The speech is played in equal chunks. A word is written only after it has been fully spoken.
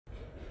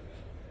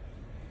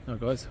Hi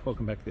guys,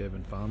 welcome back to the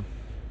urban farm.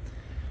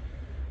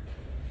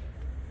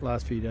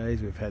 Last few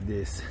days we've had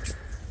this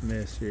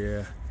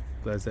Myrciaria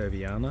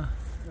glazioviana.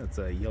 It's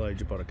a yellow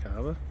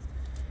jaboticaba.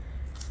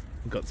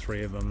 We've got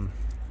 3 of them.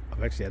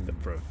 I've actually had them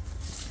for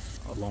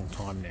a long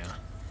time now.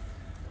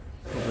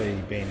 Probably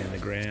been in the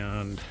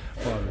ground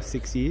 5 or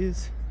 6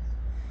 years.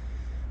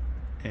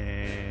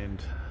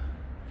 And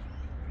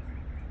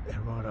they're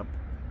right up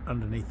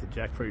underneath the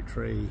jackfruit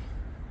tree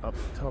up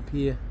top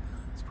here.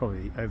 It's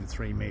probably over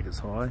 3 meters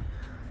high,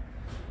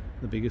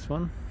 the biggest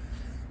one.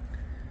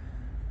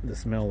 The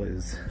smell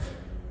is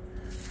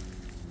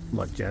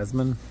like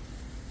jasmine,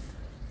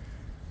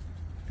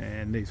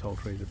 and these whole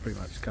trees are pretty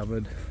much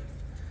covered.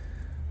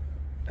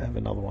 I have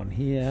another one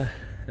here,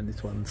 and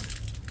this one's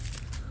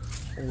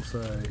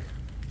also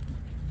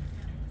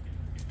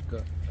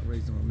got a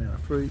reasonable amount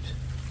of fruit.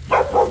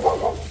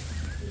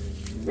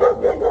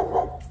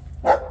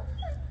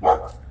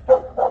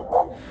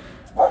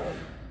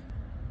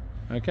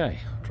 Okay,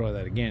 I'll try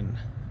that again.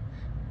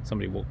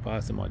 Somebody walked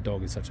past and my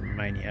dog is such a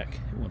maniac.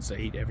 He wants to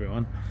eat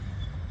everyone.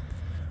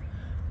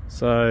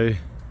 So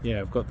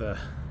yeah, I've got the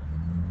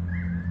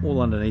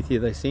all underneath here.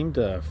 They seem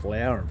to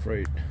flower and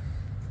fruit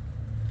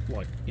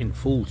like in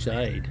full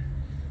shade.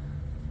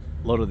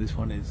 A lot of this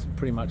one is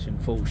pretty much in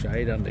full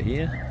shade under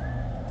here.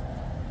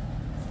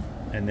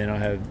 And then I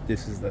have,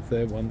 this is the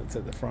 3rd one that's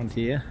at the front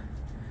here.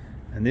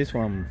 And this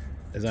one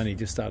has only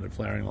just started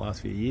flowering the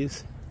last few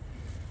years,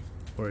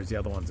 whereas the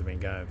other ones have been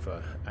going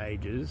for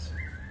ages.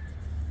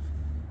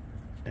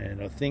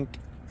 And I think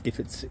if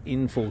it's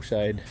in full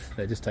shade,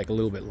 they just take a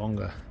little bit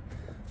longer.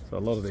 So a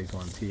lot of these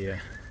ones here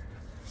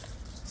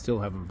still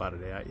haven't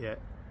budded out yet.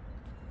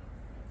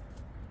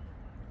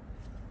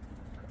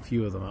 A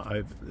few of them are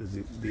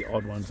open, the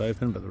odd ones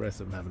open, but the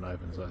rest of them haven't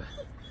opened. So,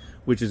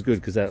 which is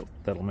good, because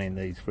that'll mean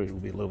these fruit will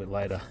be a little bit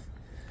later,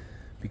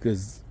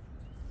 because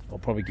I'll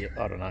probably get,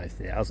 I don't know,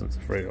 thousands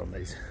of fruit on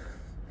these.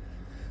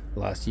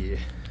 Last year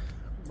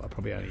I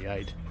probably only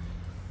ate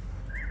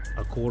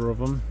a quarter of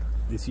them.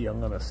 This year I'm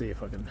going to see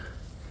if I can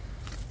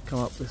come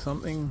up with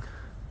something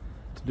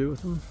to do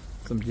with them,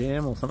 some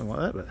jam or something like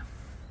that. But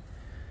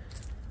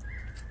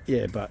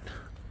yeah, but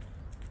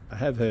I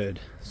have heard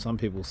some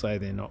people say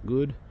they're not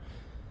good,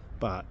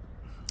 but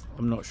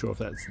I'm not sure if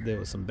there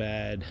was some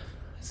bad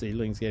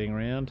seedlings getting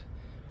around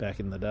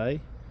back in the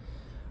day.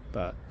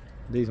 But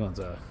these ones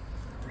are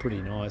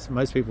pretty nice.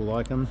 Most people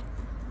like them.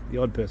 The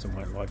odd person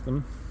won't like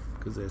them,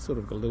 because they're sort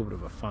of got a little bit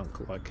of a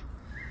funk, like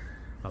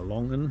a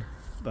longan,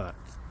 but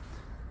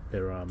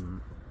they're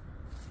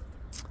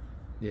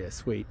yeah,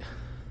 sweet,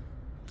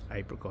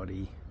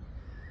 apricot-y,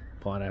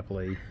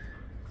 pineapple-y.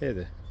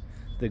 Yeah,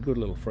 they're good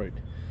little fruit.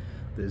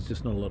 There's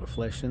just not a lot of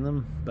flesh in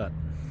them, but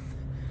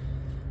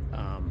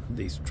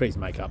these trees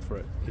make up for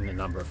it in the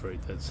number of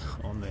fruit that's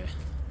on there.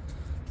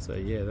 So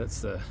yeah,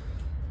 that's the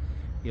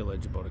yellow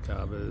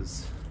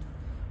jaboticabas,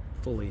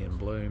 fully in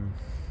bloom,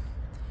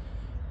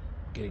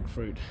 getting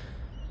fruit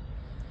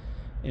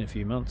in a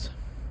few months.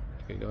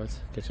 Okay guys,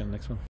 catch you on the next one.